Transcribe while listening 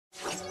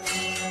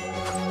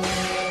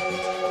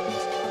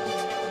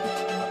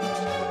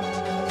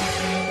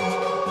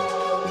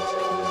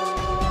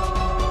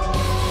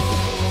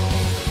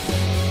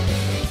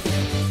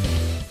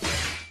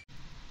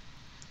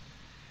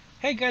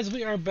Hey guys,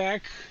 we are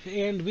back,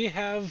 and we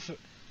have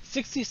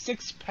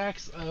 66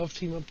 packs of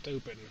Team Up to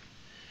open.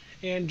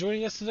 And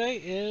joining us today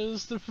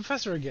is the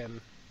Professor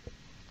again.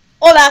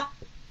 Hola!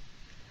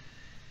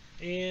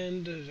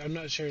 And I'm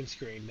not sharing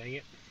screen, dang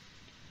it.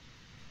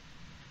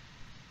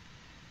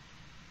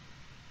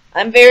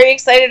 I'm very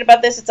excited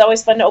about this. It's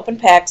always fun to open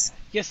packs.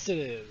 Yes, it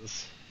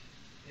is.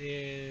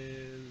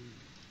 And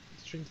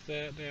shrink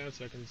that down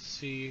so I can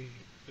see.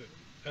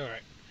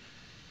 Alright.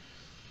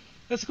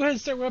 Let's go ahead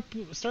and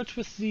start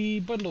with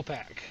the bundle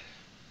pack.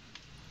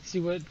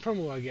 See what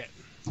promo I get.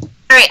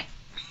 Alright.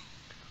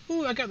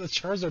 Ooh, I got the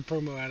Charizard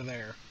promo out of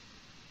there.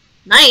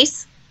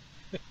 Nice.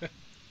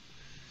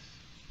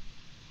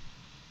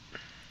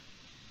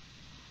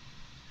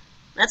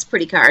 That's a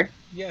pretty card.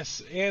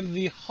 Yes, and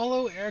the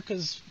Hollow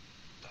Erica's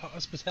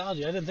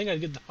Hospitality. I didn't think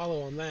I'd get the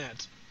Hollow on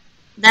that.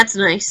 That's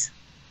nice.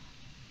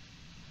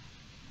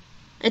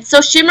 It's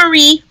so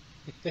shimmery.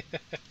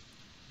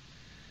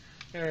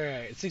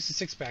 Alright,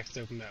 66 packs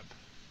to open up.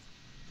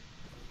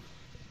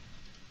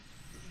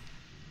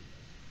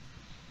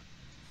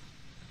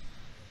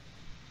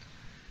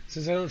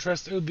 Since I don't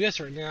trust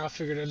OBS right now, I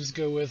figured I'd just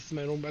go with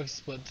my normal box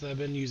split that I've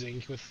been using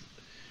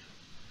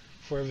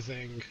for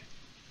everything.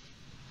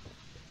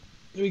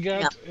 We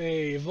got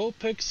a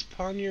Vulpix,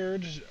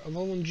 Poniard,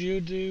 Alolan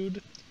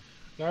Geodude,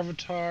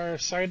 Larvitar,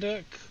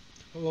 Psyduck,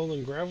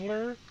 Alolan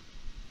Graveler,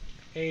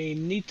 a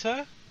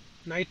Nita,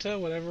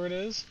 whatever it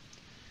is,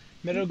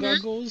 Meadow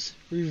Goggles,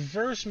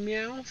 Reverse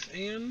Meowth,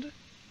 and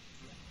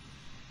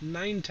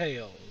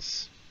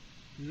Ninetales.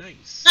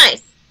 Nice.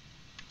 Nice.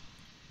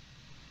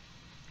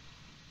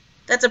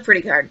 That's a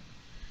pretty card.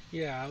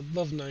 Yeah, I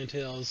love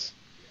Ninetales.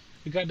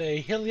 We got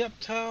a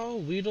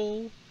Helioptile,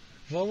 Weedle,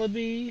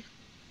 Vullaby,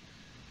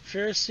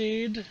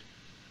 Ferroseed,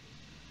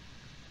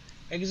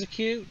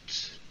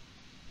 Execute,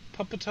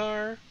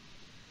 Puppetar,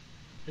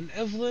 an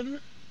Evelyn,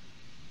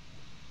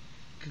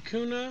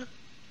 Kakuna,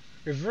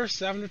 Reverse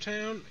Lavender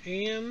Town,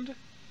 and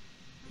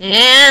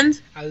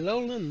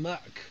Alolan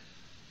Muck.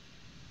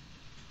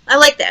 I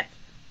like that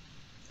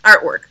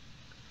artwork.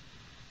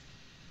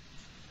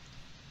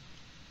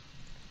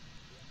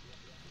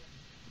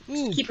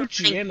 Ooh,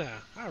 Poochyena.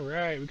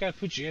 Alright, we got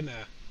Poochyena.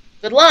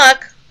 Good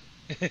luck.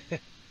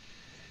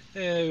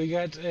 We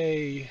got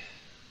a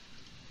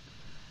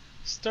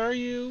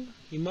Staryu,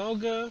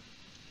 Emolga,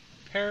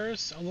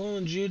 Paris,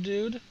 Alolan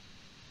Geodude,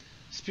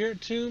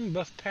 Spiritomb,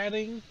 Buff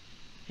Padding,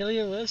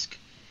 Heliolisk,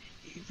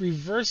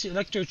 Reverse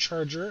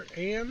Electrocharger,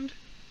 and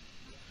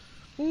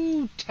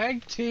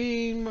Tag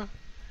Team!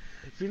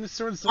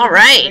 Venusaur and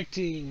Alright. Tag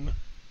Team.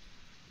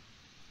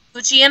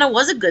 Poochyena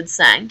was a good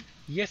sign.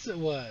 Yes, it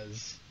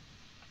was.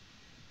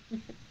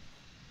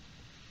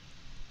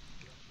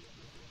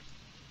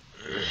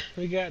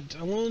 We got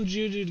Alolan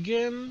Geodude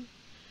again,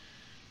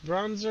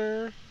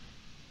 Bronzer,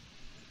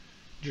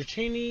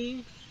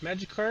 Dratini,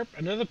 Magikarp,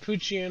 another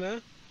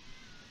Poochyena,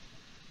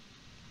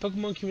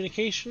 Pokemon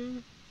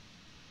Communication,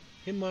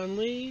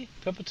 Hitmonlee,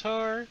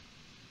 Puppetar,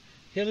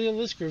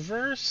 Heliolisk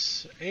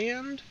Reverse,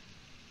 and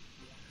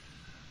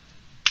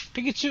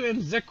Pikachu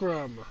and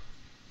Zekrom.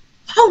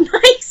 Oh,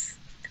 nice!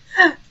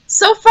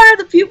 So far,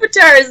 the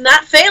Pupitar is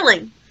not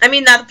failing. I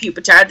mean, not the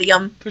Pupitar, the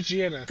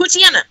Poochyena.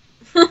 Poochyena.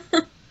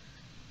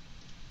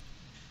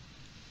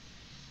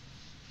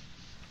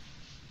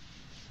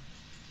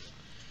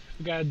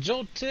 We got a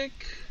Joltik,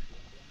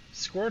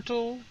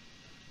 Squirtle,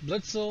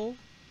 Blitzel.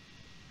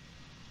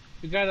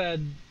 We got a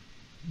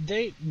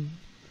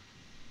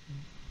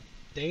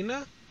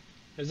Dana?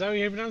 Is that how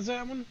you pronounce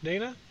that one?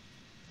 Dana?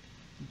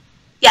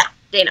 Yeah,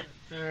 Dana.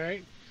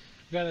 Alright.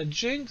 We got a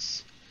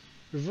Jinx,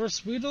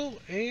 Reverse Weedle,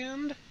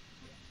 and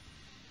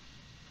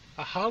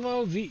a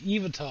Hollow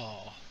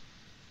Evital.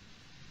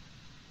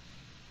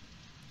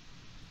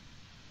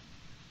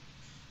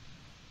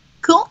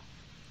 Cool.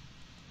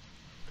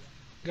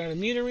 Got a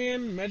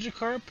Nidoran,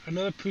 Magikarp,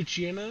 another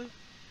Poochyena,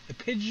 a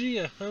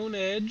Pidgey, a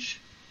Honedge,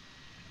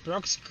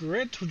 Brock's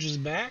Grit, which is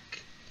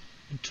back,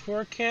 a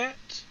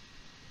Torcat,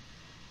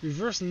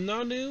 Reverse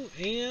Nanu,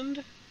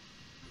 and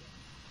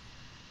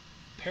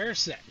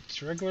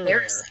Parasect, regular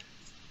rare.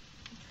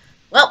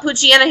 Well,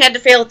 Poochyena had to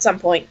fail at some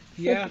point.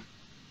 Yeah.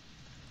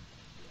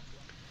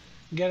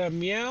 Got a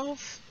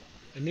Meowth,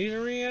 a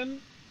Nidoran,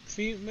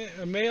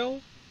 a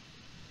male,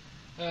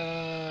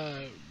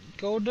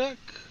 Golduck,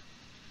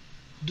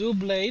 Dual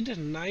Blade,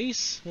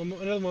 nice,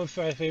 another one of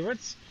my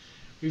favorites.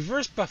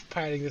 Reverse Buff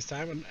Padding this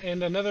time,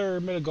 and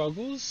another Meadow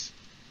Goggles.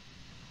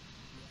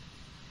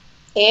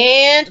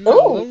 And,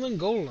 Alolan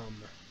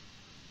Golem.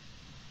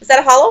 Is that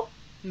a hollow?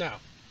 No.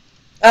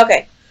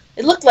 Okay.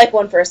 It looked like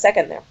one for a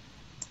second there.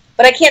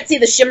 But I can't see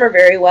the shimmer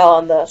very well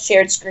on the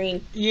shared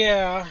screen.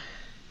 Yeah.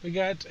 We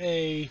got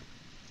a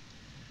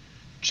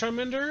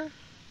Charmander,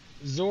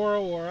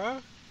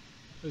 Zorua,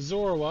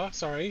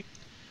 sorry.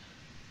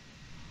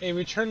 A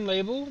Return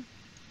Label,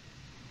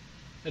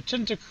 a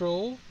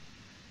Tentacruel,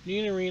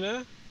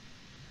 Nidorina,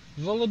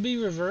 Vullaby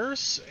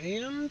Reverse,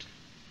 and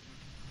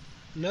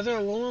another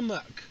Alolan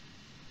Muck.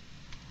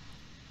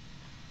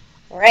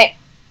 Alright.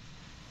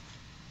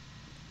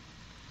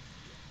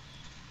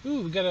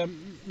 Ooh, we got a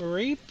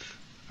Mareep,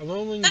 a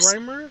Lonely Nice.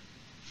 Grimer,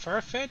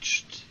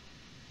 Farfetch'd,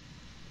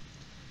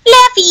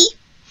 Fluffy.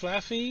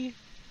 Flaffy,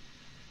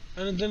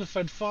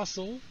 Unidentified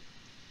Fossil,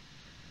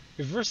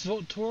 Reverse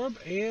Voltorb,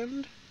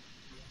 and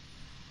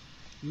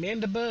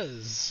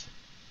Mandibuzz.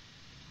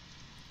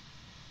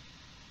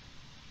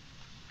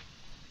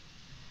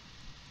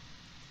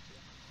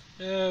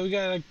 We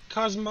got a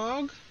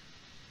Cosmog,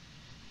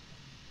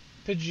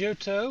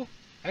 Pidgeotto.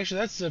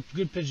 Actually, that's a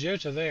good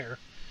Pidgeotto there.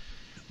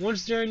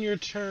 Once during your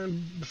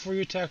turn, before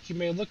you attack, you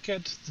may look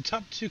at the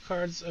top 2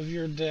 cards of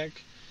your deck,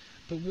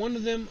 put one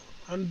of them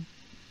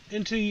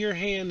into your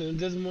hand and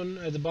the other one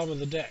at the bottom of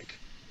the deck.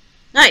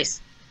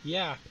 Nice.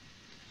 Yeah.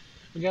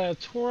 We got a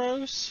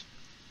Tauros,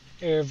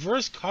 a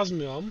Reverse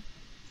Cosmium,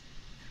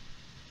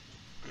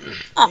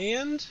 Oh.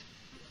 and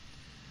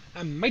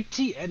a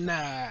Mighty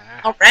Edna.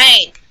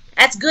 Alright.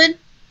 That's good.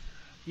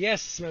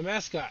 Yes, my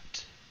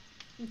mascot.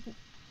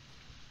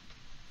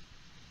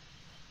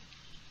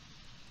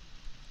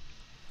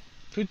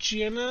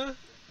 Poochyena.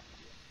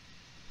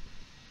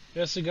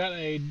 We also got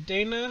a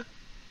Dana,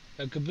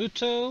 a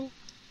Kabuto,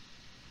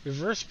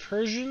 Reverse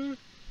Persian,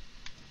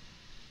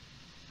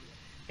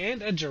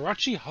 and a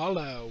Jirachi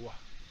Hollow.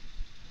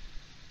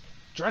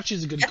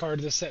 Jirachi's a good card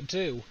of this set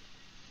too.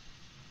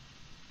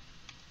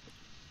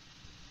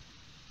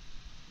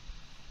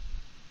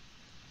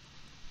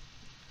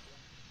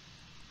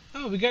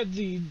 Oh, we got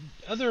the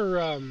other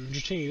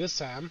Dratini this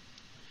time.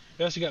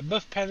 We also got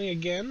Buff Padding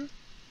again,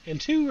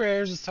 and 2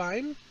 rares this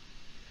time.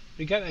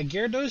 We got a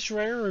Gyarados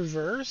rare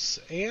reverse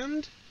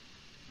and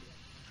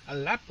a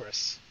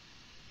Lapras.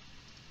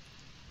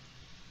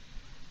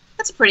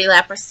 That's a pretty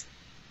Lapras.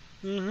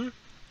 We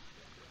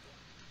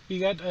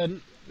got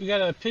a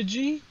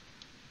Pidgey,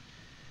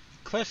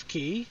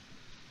 Klefki,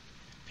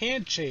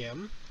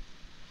 Pancham,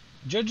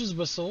 Judge's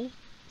Whistle,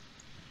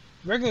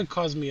 regular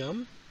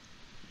Cosmium,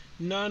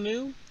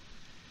 Nanu,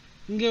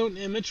 Goat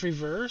Image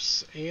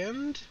reverse,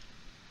 and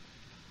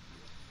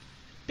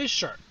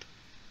Bisharp.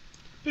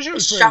 Bisharp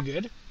is pretty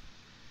good.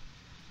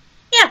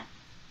 Yeah.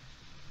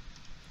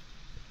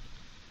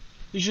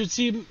 You should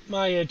see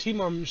my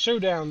team on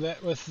Showdown that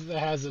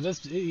has it.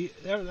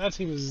 That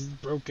team is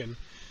broken.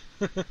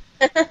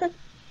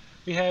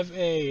 We have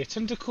a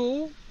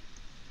Tentacool,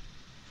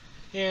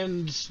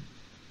 and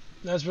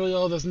that's really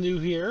all that's new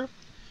here.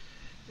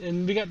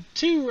 And we got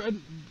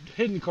 2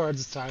 hidden cards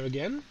this time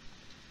again.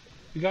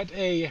 We got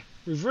a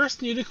Reverse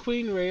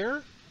Nidoqueen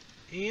rare,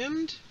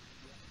 and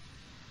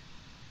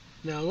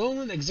now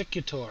Alolan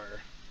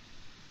Executor.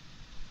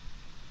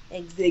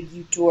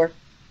 Executor.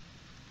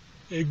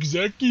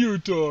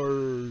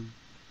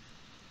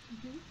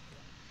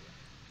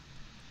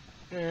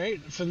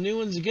 Alright, for the new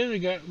ones again, we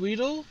got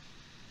Weedle,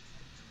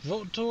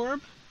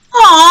 Voltorb.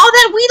 Aw,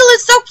 that Weedle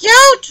is so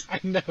cute! I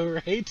know,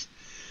 right?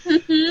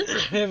 We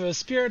have a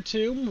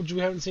Spiritomb, which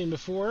we haven't seen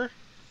before,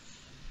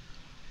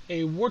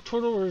 a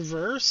Wartortle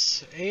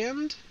reverse,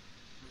 and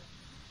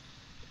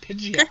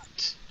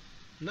Pidgeot.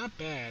 Not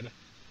bad.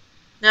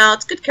 No,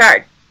 it's a good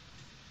card.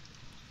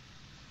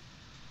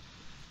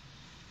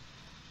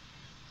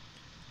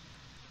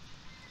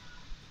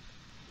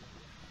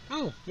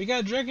 Oh, we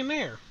got a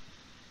Dragonair.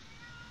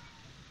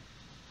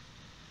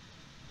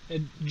 A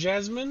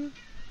Jasmine.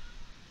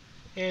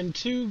 And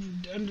 2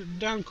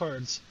 down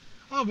cards.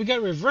 Oh, we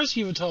got Reverse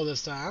Yveltal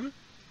this time.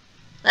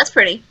 That's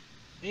pretty.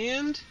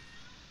 And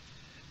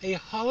a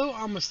Hollow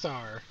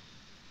Amistar.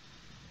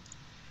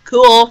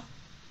 Cool.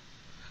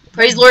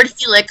 Praise Lord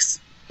Helix.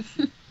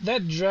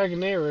 That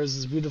Dragonair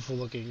is beautiful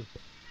looking.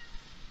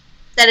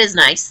 That is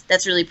nice.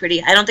 That's really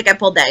pretty. I don't think I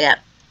pulled that yet.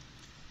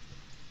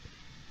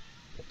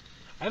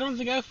 I don't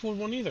think I've pulled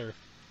one either.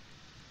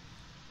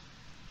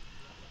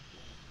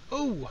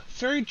 Oh,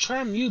 Fairy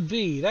Charm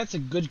UB. That's a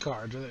good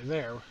card right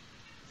there.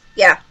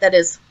 Yeah, that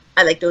is.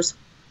 I like those.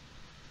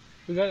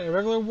 We got a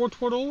regular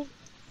Wartortle,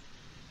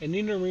 a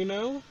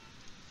Nidorino,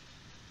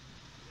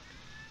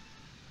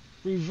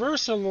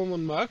 Reverse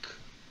Alolan Muck.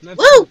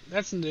 Woo!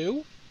 That's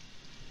new.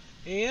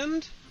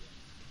 And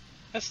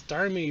a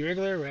Starmie,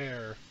 regular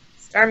rare.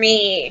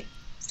 Starmie.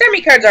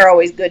 Starmie cards are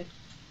always good.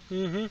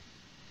 We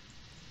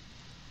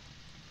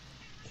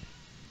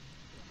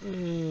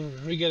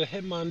get a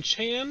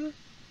Hitmonchan,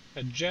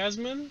 a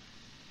Jasmine,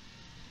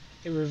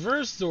 a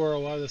Reverse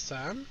Zoroark this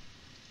time,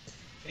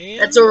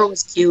 and That Zoroark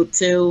was cute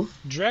too.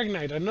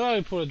 Dragonite. I know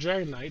I pulled a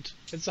Dragonite.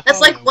 It's a That's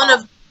hollow. like one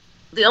of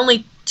the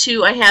only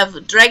 2 I have.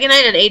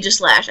 Dragonite and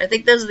Aegislash. I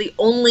think those are the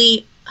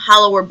only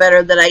hollow or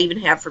better that I even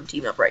have from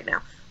Team Up right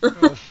now.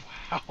 Oh,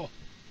 wow.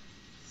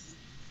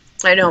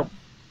 I know.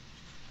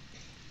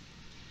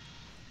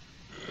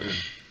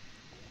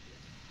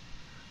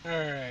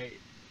 Alright.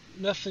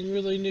 Nothing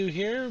really new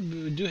here.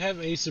 We do have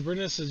a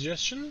Sabrina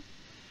suggestion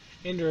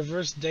and a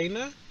Reverse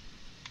Dana.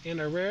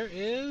 And our rare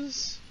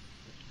is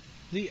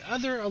the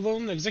other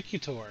Alolan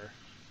Executor.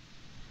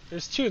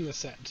 There's 2 in the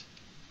set.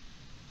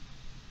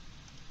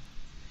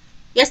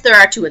 Yes, there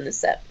are 2 in this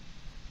set.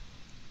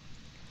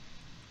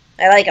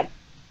 I like them.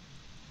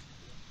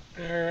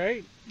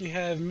 Alright. You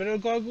have Meadow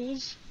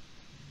Goggles,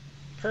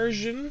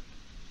 Persian,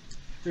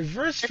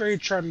 Reverse Fairy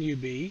Charm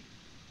UB,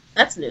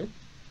 That's new.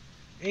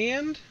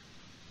 and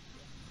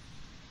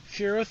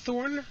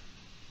Ferrothorn.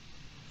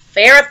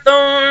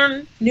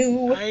 Ferrothorn,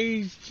 new.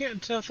 I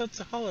can't tell if that's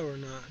a holo or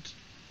not.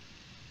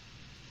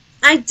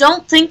 I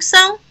don't think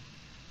so.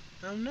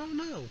 Oh,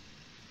 no.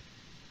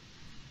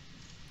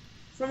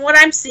 From what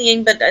I'm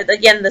seeing, but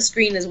again, the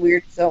screen is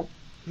weird, so.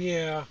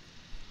 Yeah.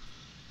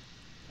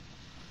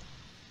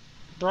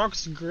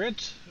 Brock's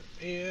Grit,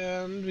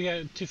 and we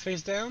got 2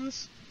 face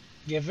downs.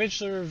 Get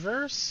Eventually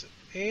Reverse,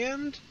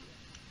 and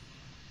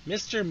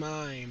Mr.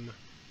 Mime.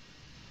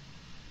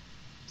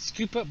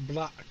 Scoop Up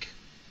Block.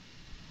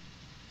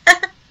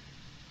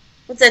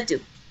 What's that do?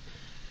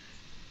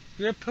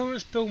 Your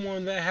opponent's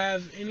Pokemon that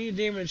have any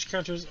damage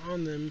counters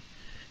on them,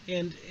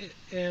 and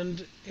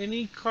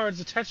any cards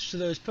attached to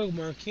those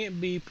Pokemon can't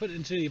be put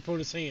into the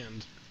opponent's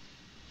hand.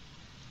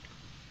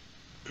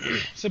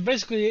 So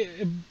basically,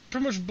 it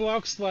pretty much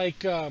blocks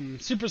like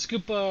Super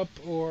Scoop Up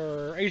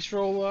or Ace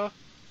Rolla.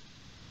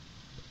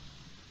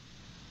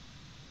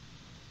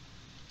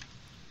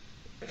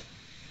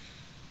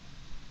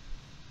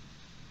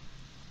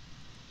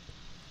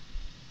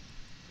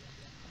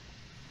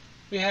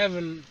 We have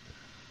an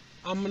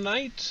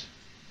AlphaKnight,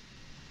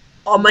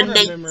 Water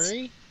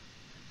Memory,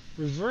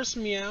 Reverse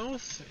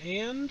Meowth,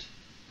 and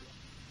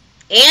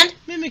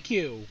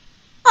Mimikyu.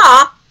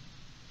 Aw.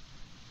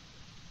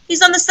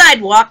 He's on the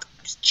sidewalk,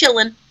 just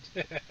chilling.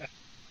 We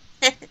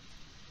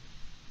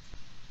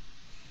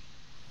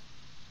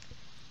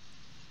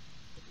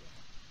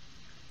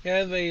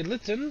have a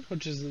Litten,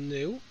 which is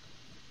new.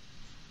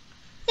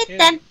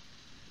 Litten.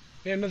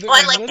 We have another Oh,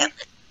 I like that.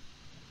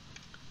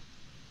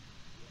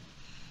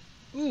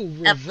 Ooh,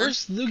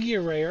 Reverse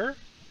Lugia Rare,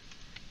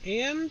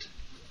 and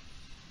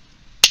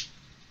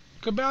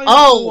Cobalion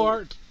Full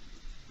Art.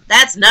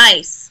 That's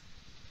nice.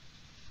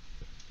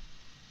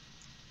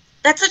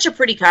 That's such a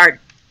pretty card.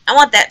 I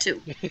want that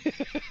too.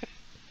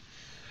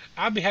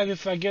 I'd be happy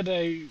if I get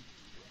a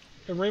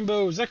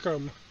Rainbow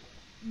Zekrom.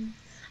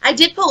 I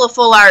did pull a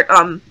full art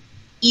Eevee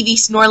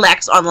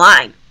Snorlax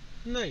online.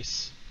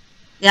 Nice.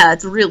 Yeah,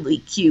 it's really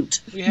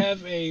cute. We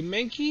have a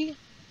Mankey,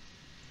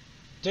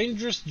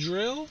 Dangerous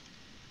Drill,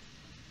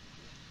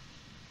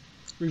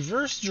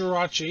 Reverse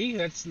Jirachi,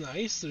 that's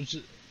nice, which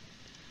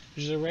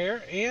is a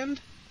rare,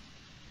 and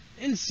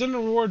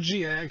Incineroar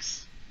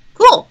GX.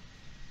 Cool.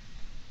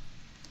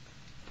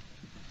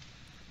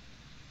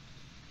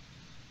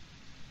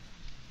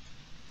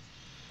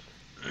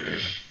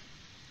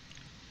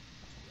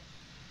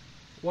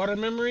 Water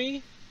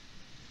Memory,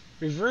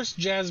 Reverse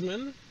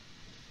Jasmine,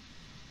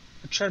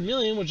 a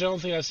Charmeleon, which I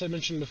don't think I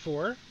mentioned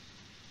before,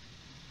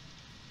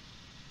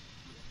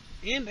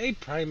 and a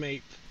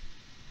Primeape.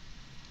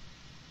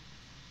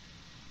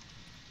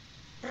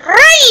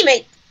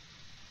 Primeape!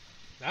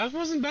 That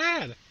wasn't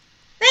bad.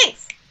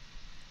 Thanks.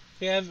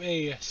 We have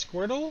a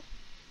Squirtle,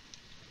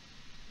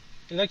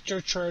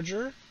 Electro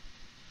Charger,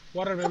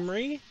 Water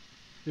Memory,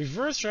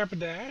 Reverse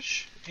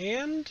Rapidash,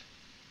 and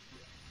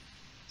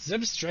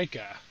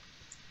Zebstrika.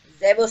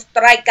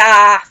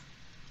 Zebstrika.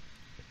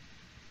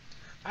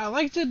 I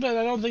liked it, but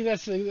I don't think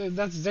that's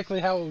exactly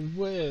how it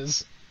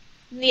is.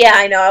 Yeah,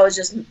 I know. I was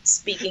just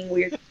speaking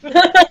weird.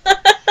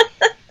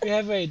 We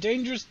have a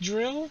Dangerous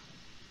Drill,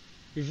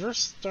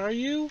 Reverse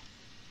Staryu,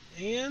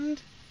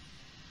 and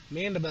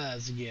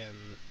Mandibuzz again.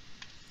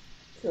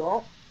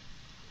 Cool.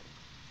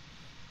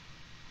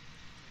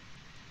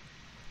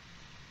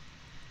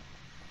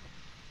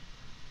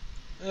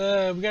 We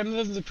got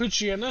another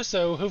Puchiana,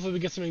 so hopefully we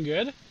get something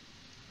good.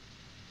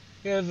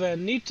 We have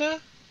Nita.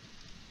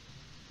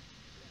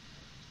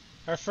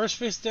 Our first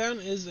face down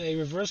is a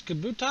Reverse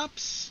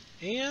Kabutops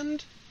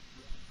and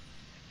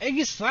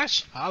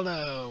Aegislash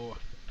Hollow.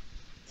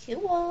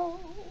 Cool.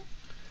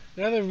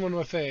 Another one of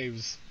my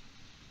faves.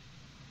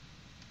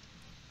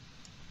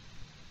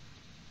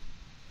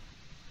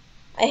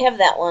 I have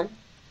that one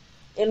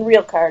in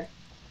real card.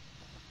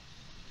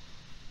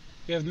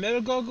 We have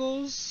Metal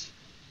Goggles.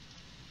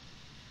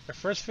 Our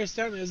first face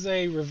down is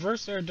a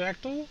Reverse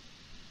Aerodactyl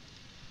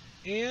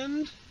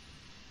and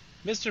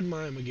Mr.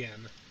 Mime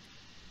again.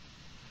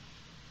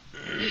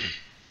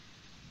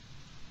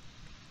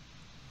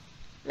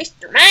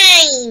 Mr.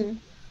 Mime!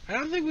 I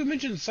don't think we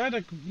mentioned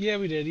Psyduck. Yeah,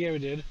 we did.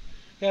 We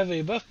have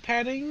a Buff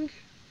Padding,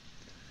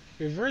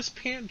 Reverse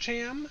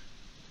Pancham,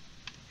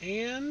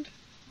 and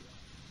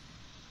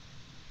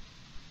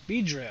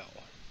Beedrill.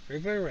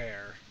 Regular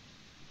rare.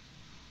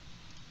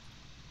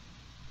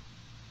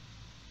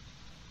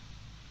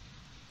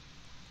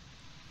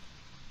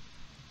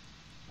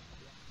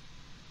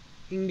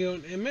 Ingo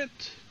and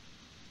Emmett,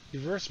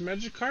 Reverse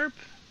Magikarp,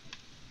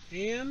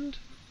 and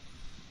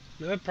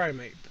another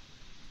Primeape.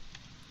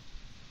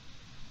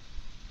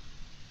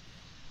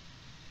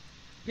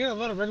 We got a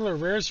lot of regular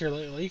rares here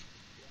lately.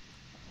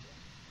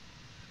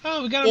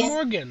 Oh, we got a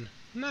Morgan.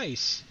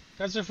 Nice.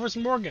 That's our first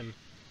Morgan.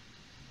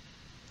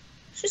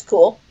 She's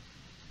cool.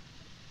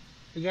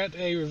 We got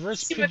a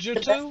Reverse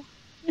Pidgeotto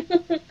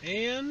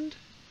and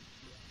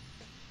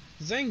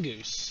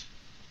Zangoose.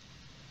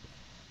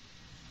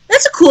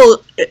 That's a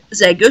cool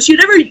Zagos. You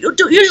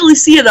don't usually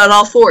see it on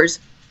all fours.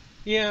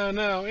 Yeah,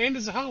 no, and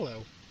it's a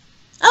hollow.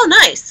 Oh,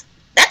 nice.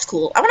 That's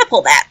cool. I want to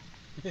pull that.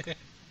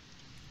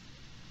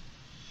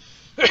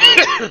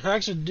 I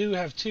actually do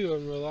have 2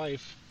 in real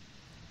life.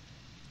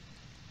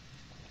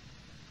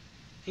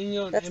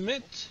 Ingo and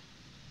Emmett,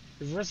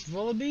 Reverse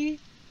Vullaby,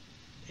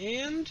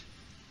 and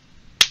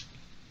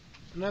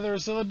another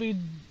Vullaby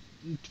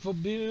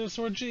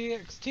Venusaur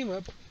GX team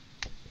up.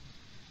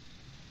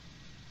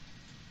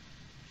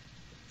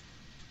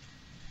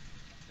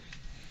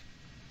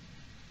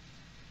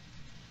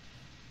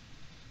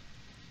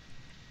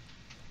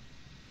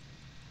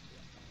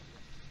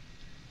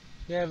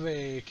 We have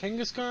a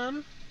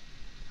Kangaskhan,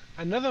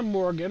 another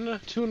Morgan,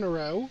 2 in a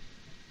row,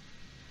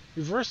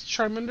 Reverse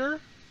Charmander,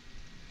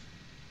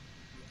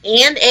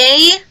 And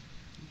a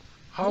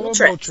Hollow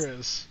Moltres.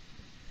 Moltres.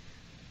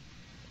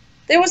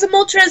 There was a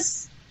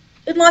Moltres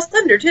in Lost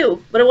Thunder,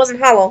 too, but it wasn't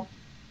hollow.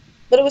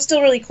 But it was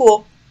still really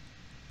cool.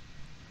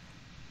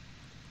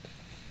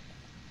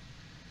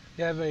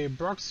 We have a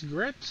Brock's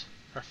Grit.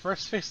 Our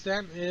first face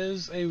down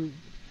is a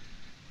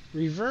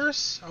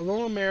Reverse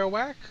Alola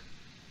Marowak,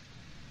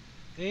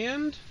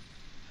 and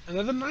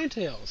another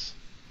Ninetales.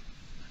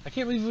 I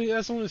can't believe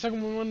that's only the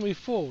second one we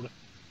fooled.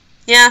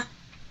 Yeah.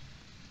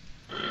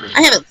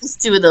 I have at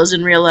least 2 of those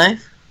in real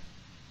life.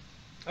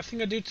 I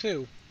think I do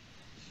too.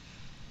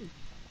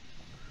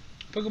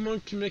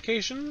 Pokemon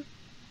Communication.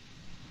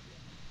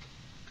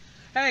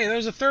 Hey,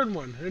 there's a third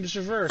one. And it's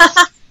reverse.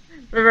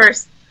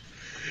 Reverse.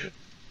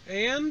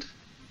 And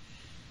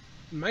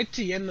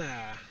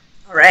Mightyena.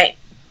 Alright.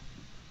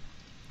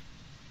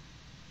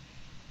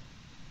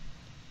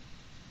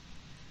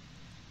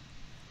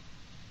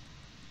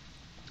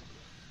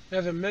 We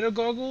have a Meadow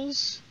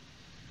Goggles,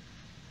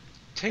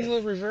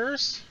 Tangela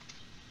Reverse,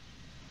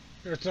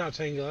 or it's not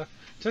Tangela,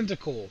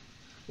 Tentacool.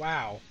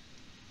 Wow.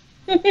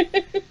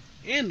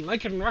 And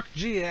Lycanroc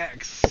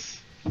GX.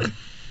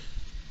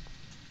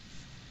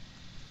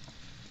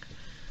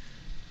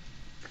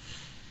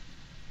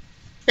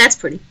 That's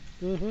pretty.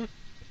 Mm-hmm.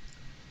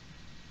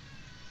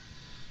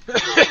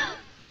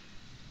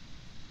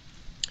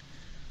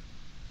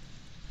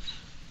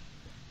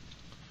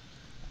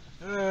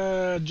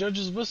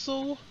 Judge's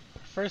Whistle.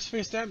 First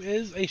face down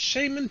is a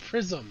Shaman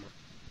Prism.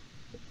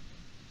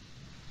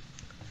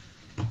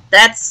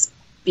 That's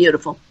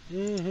beautiful.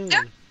 Mm-hmm.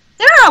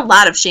 There are a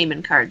lot of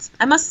Shaman cards,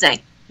 I must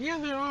say. Yeah,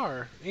 there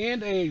are.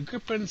 And a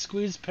Grip and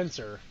Squeeze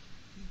Pinsir.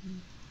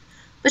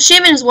 But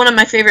Shaman is one of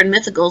my favorite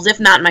mythicals, if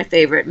not my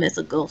favorite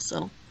mythical,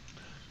 so.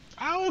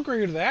 I'll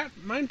agree to that.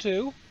 Mine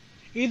too.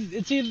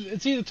 It's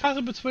either toss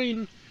up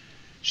between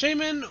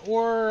Shaman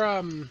or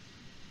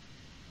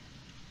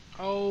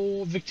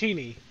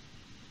Victini.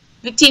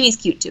 Victini's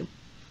cute too.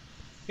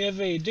 We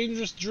have a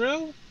Dangerous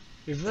Drill,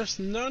 Reverse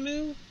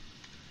Nanu,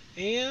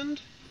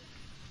 and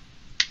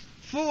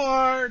Full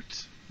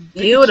Art.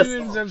 Beautiful.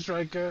 Pikachu and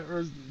Zebstrika,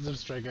 or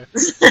Zebstrika.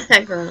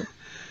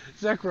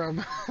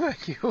 Zekrom.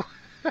 Thank you.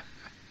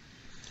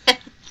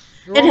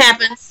 It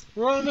happens.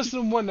 We're only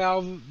missing one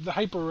now, the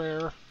Hyper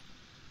Rare.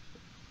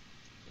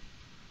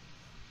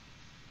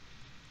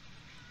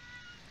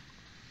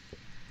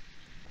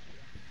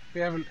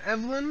 We have an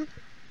Evelyn,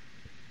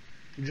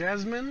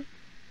 Jasmine,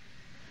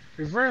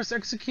 Reverse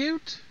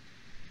Execute.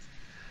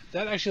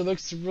 That actually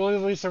looks really,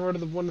 really similar to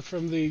the one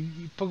from the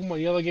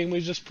Pokemon Yellow game we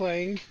were just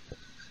playing.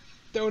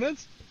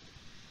 Donuts?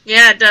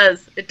 Yeah, it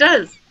does. It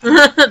does.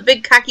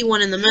 Big cocky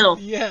one in the middle.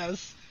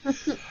 Yes.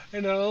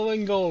 And a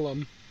Alolan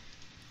Golem.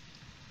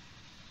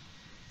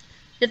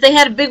 If they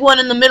had a big one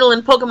in the middle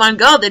in Pokemon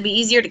Go, they'd be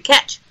easier to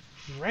catch.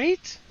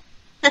 Right?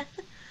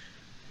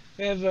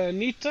 We have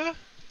Nita.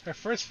 Our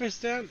first face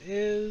down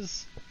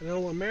is an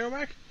Alolan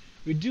Marowak.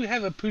 We do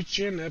have a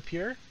Poochin up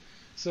here,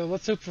 so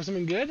let's hope for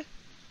something good.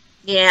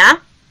 Yeah.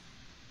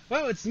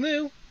 Well, it's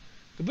new.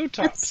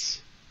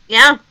 Kabutops.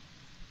 Yeah.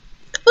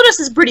 Kabutos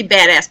is a pretty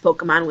badass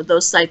Pokemon with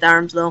those scythe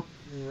arms, though.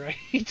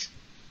 Right?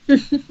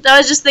 I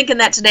was just thinking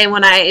that today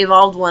when I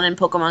evolved one in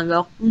Pokemon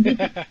Go.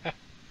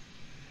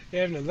 We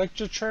have an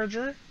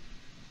Electrocharger,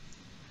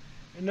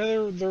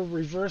 the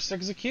Reverse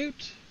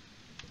Execute,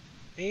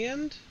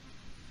 and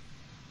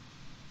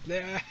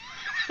wow,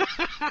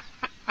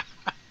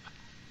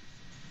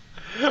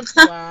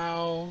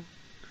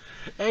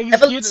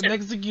 Execute and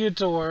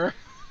Executor.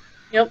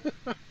 Yep.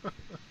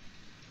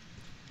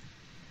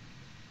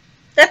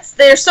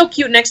 They're so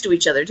cute next to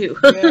each other too.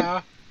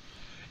 Yeah,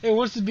 it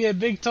wants to be a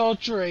big tall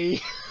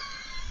tree.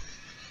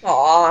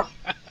 Aww.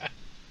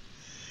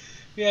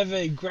 We have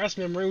a Grass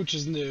Memory, which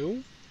is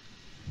new.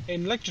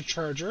 An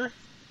Electrocharger.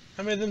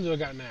 How many of them do I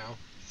got now?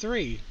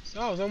 3.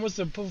 Oh, it's almost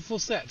a full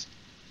set.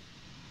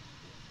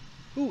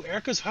 Ooh,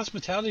 Erica's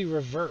Hospitality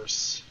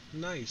Reverse.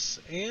 Nice.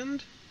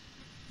 And?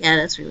 Yeah,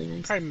 that's really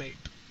nice. Primate.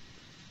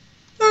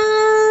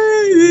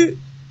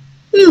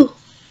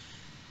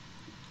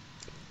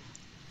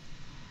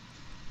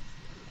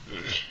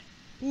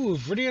 Ooh,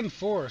 Viridian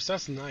Forest.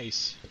 That's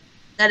nice.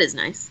 That is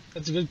nice.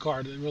 That's a good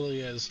card. It really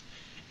is.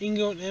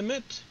 Ingo and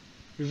Emmett.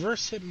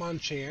 Reverse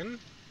Hitmonchan,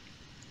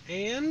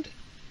 and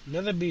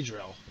another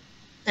Beedrill.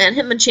 And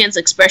Hitmonchan's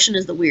expression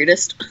is the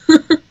weirdest.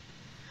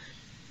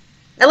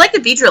 I like the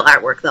Beedrill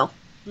artwork, though.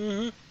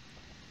 Mm-hmm.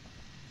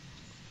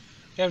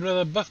 We have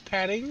another buff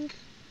padding.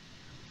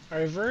 Our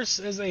reverse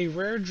is a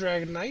rare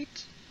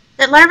Dragonite.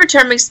 That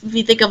Larvitar makes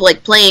me think of,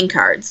 like, playing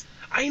cards.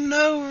 I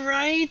know,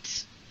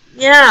 right?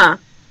 Yeah.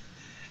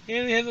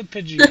 And we have a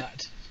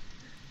Pidgeot.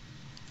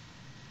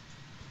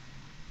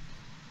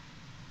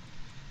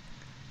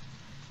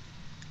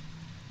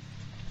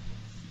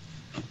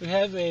 We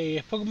have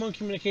a Pokemon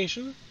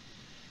Communication,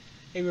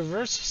 a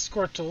reverse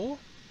Squirtle,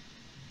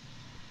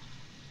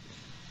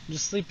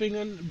 just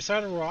sleeping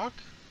beside a rock,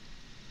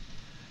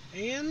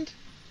 and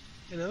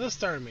another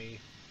Starmie.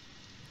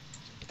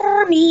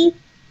 Starmie.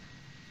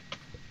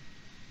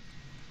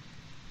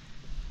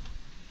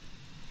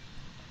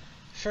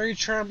 Fairy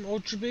Charm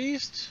Ultra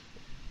Beast,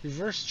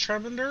 reverse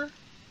Charmander,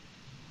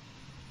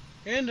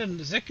 and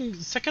a second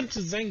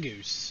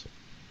Zangoose.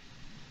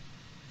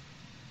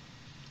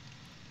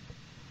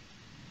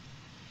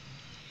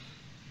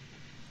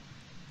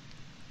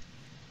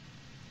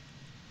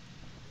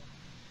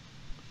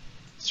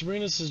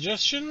 Serena's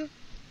Suggestion,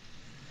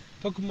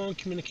 Pokemon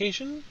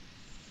Communication,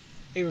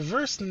 a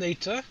reverse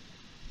Nata,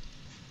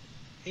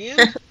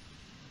 and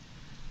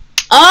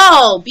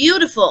Oh,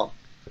 beautiful.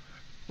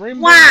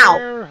 Rainbow Wow.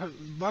 Rare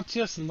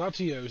Latios and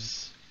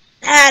Latios.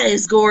 That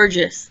is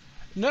gorgeous.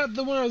 Not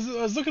the one I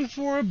was looking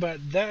for,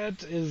 but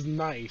that is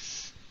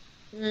nice.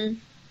 Mm.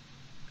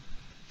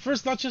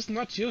 First Latios and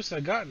Latios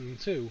I gotten,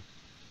 too.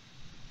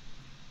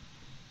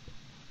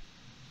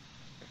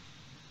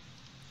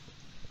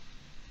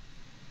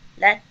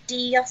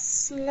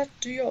 Latios,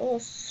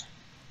 Latios.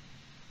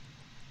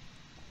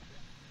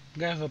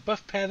 We have a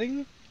buff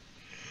padding.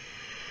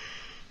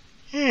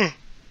 We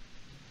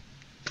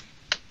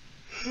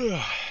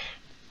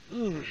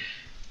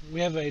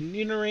have a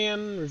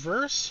Nidoran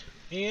reverse,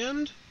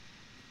 and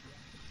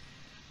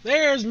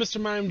there's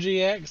Mr. Mime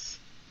GX.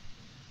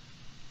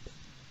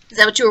 Is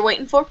that what you were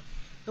waiting for?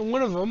 And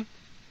one of them,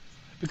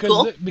 because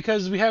Cool.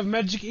 because we have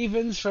Magic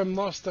Evens from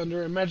Lost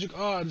Thunder and Magic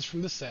Odds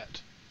from this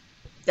set.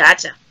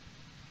 Gotcha.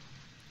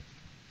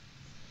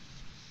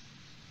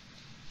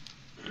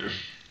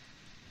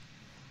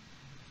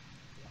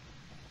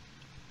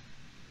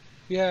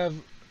 We have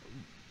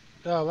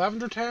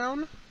Lavender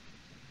Town,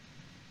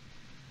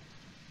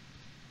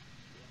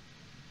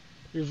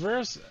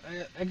 Reverse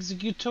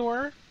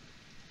Executor,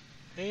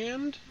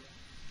 and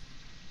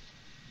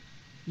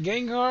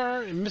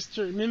Gengar and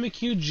Mr.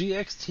 Mimikyu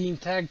GX Team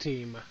Tag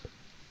Team.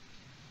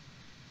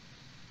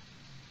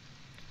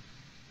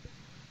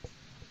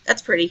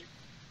 That's pretty.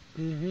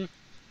 Mm-hmm.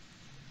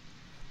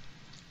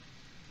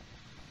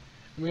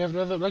 We have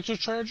another Electro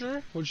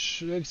Charger,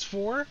 which makes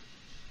 4.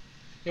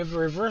 We have a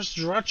Reverse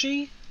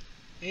Jirachi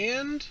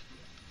and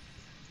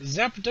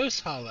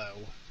Zapdos Hollow.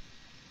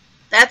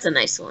 That's a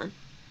nice one.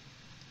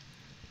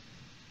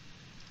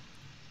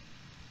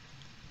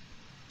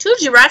 2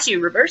 Jirachi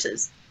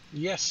reverses.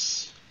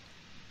 Yes.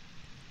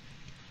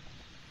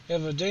 We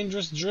have a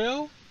Dangerous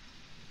Drill,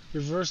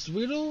 Reverse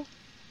Weedle,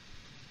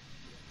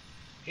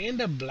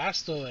 and a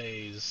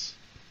Blastoise.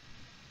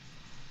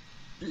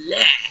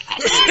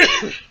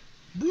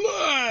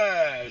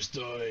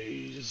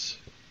 Blastoise.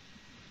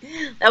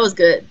 That was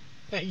good.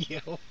 Thank you.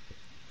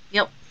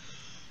 Yep.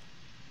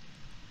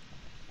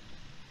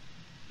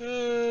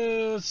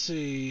 Let's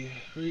see.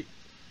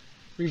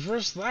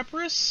 Reverse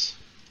Lapras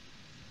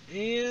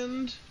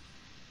and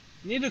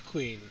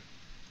Nidoqueen.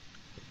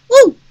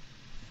 Woo!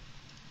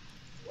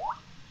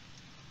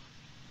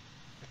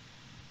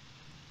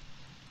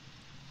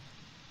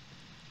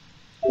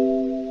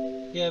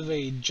 You have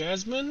a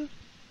Jasmine,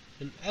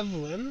 an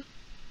Evelyn,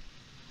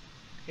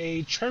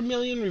 a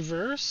Charmeleon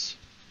Reverse,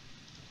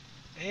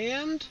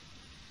 and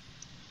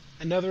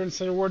another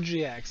Incineroar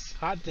GX.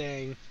 Hot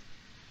dang.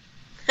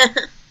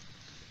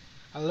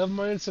 I love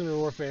my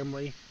Incineroar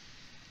family.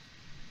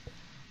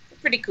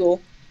 Pretty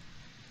cool.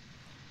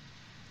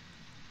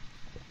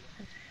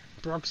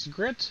 Brock's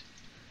Grit.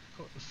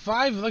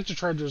 5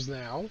 Electrochargers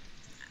now.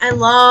 I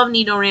love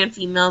Nidoran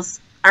females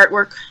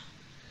artwork.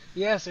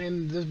 Yes,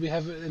 and this, we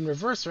have it in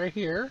reverse right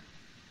here.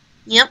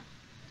 Yep.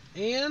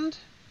 And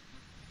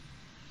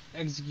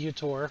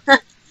Executor.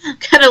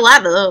 Got a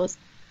lot of those.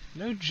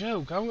 No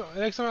joke.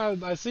 Next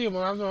time I see them,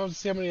 I'm going to have to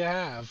see how many I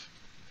have.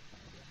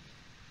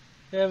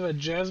 We have a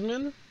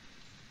Jasmine.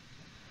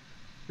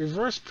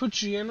 Reverse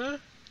Poochyena.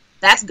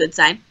 That's a good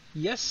sign.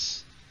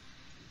 Yes.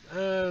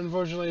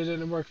 Unfortunately, it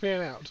didn't work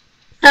fan out.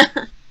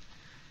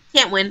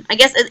 Can't win. I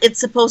guess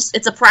it's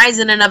a prize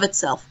in and of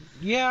itself.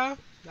 Yeah,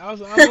 I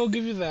will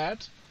give you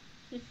that.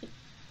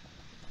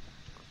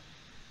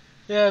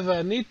 You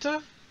have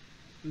Nita,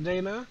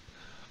 Dana.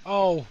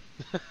 Oh.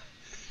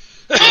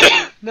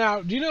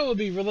 Now, do you know what would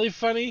be really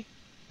funny?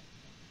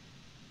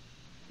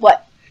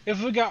 What?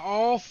 If we got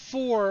all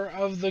 4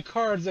 of the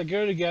cards that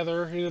go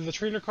together, you know, the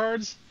trainer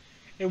cards,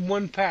 in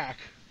one pack.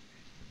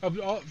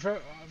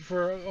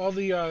 For all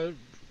the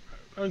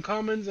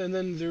uncommons and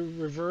then the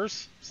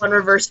reverse. One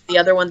reverse the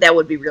other one, that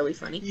would be really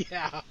funny.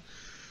 Yeah.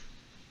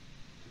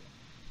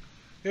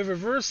 We have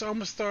reverse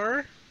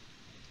Almastar,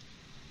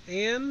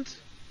 and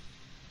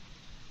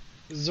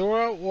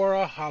Zora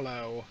Aura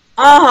Hollow.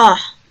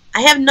 Ah,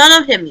 I have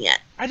none of him yet.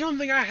 I don't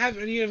think I have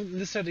any of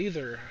this set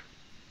either.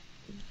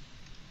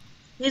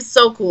 He's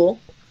so cool.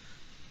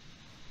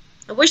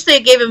 I wish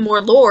they gave him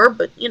more lore,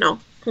 but you know.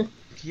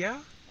 Yeah.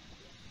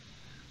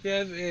 We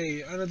have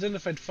a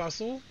unidentified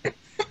fossil,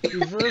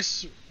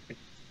 reverse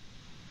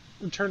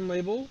return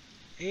label,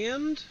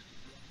 and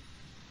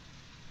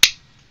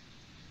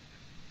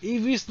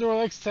EV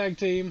Snorlax tag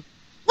team.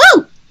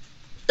 Woo!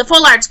 The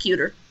full art's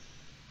cuter.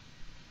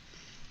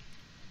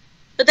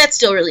 But that's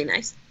still really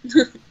nice.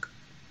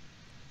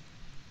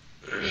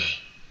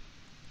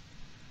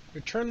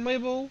 Return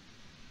label,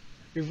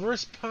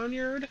 reverse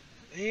poniard,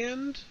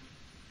 and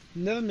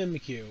another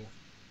Mimikyu.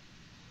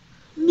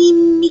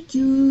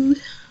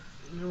 Mimikyu.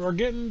 We're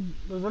getting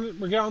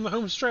on the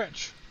home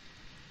stretch.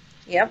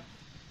 Yep.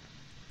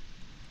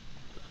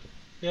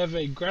 We have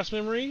a grass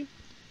memory,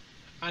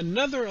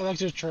 another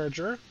electric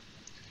charger.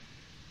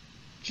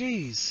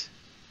 Jeez.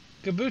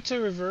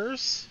 Kabuto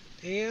reverse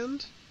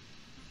and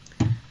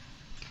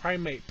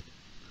Primeape.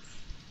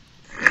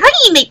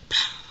 Primeape.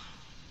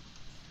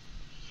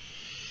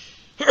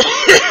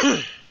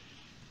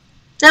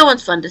 That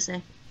one's fun to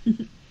say.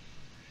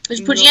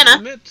 There's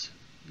Poochyena.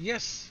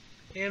 Yes.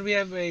 And we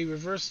have a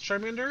reverse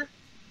Charmander.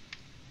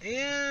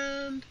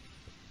 And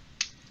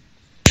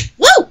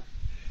woo!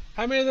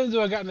 How many of them do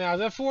I got now? Is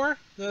that 4?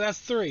 No, that's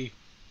 3.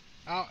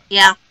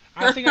 Yeah.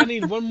 I think I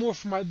need one more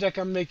for my deck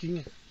I'm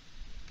making.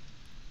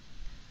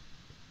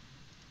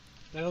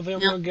 I don't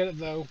think I'm going to get it,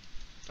 though.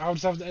 I'll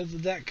just have to edit the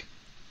deck.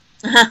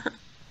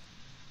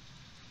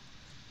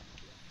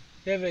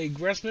 We have a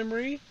Grass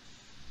Memory.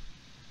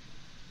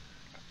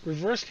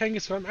 Reverse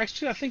Kangaskhan.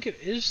 Actually, I think it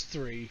is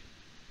 3.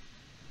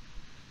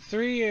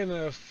 3 and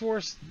a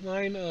 4th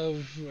line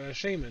of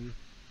Shaman.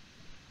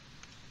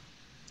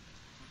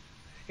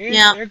 And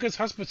Erica's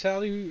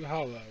Hospitality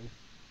Hollow.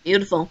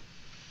 Beautiful.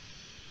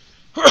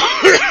 We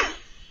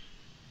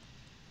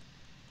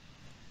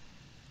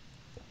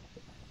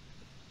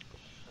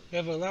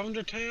have a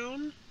Lavender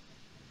Town.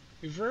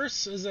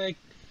 Reverse is a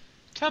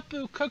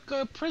Tapu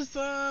Koko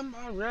Prism.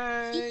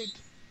 Alright.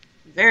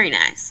 Very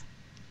nice.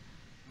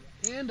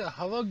 And a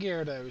Hollow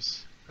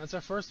Gyarados. That's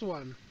our first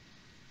one.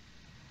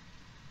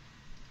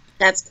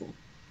 That's cool.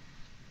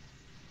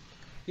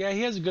 Yeah,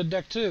 he has a good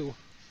deck too.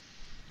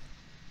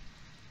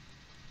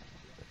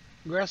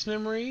 Grass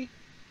Memory,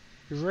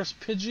 Reverse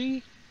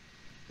Pidgey,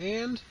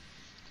 and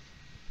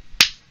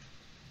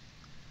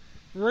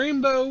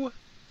Rainbow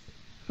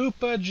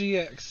Hoopa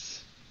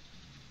GX.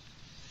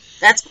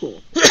 That's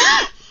cool.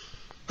 That's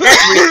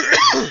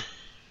real.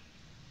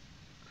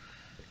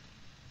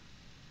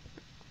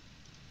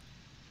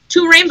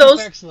 2 rainbows.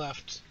 2 packs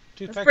left.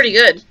 That's pretty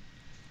good.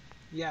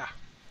 Yeah.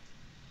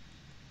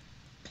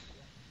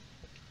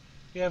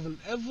 We have an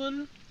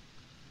Evelyn,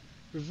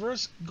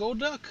 Reverse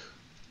Golduck,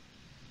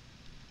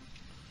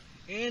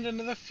 and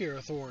another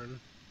Ferrothorn.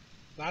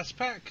 Last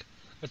pack.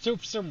 Let's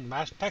hope some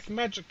last pack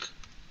magic.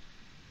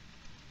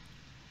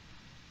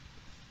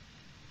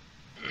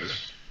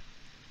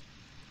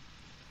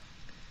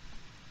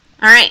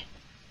 Alright.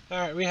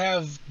 Alright, we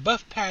have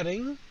buff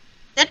padding.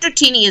 That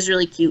Dratini is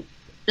really cute.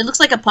 It looks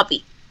like a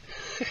puppy.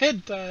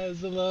 It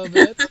does a little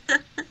bit.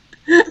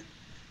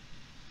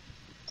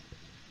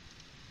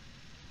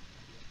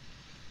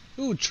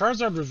 Ooh,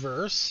 Charizard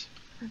reverse.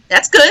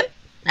 That's good.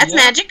 That's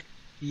magic.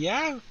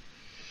 Yeah.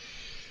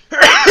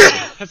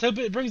 Let's hope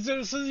it brings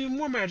us even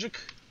more magic.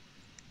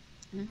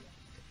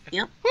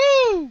 Yep.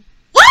 Woo!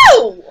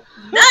 Woo!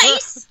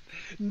 Nice!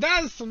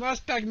 That's some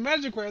last pack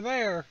magic right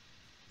there.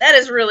 That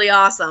is really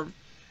awesome.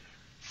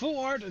 Full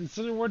art and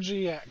Cinewar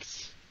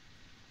GX.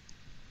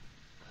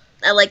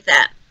 I like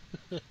that.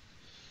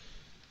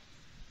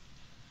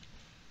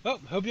 Well,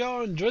 hope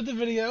y'all enjoyed the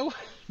video.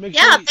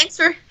 Thanks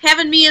for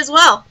having me as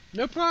well.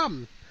 No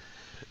problem.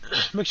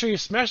 Make sure you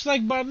smash the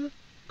like button,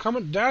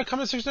 comment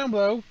section down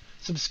below,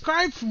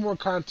 subscribe for more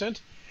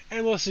content,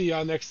 and we'll see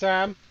y'all next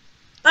time.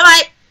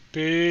 Bye-bye.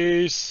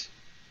 Peace.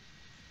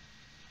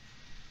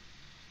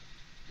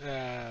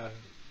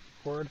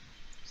 Cord.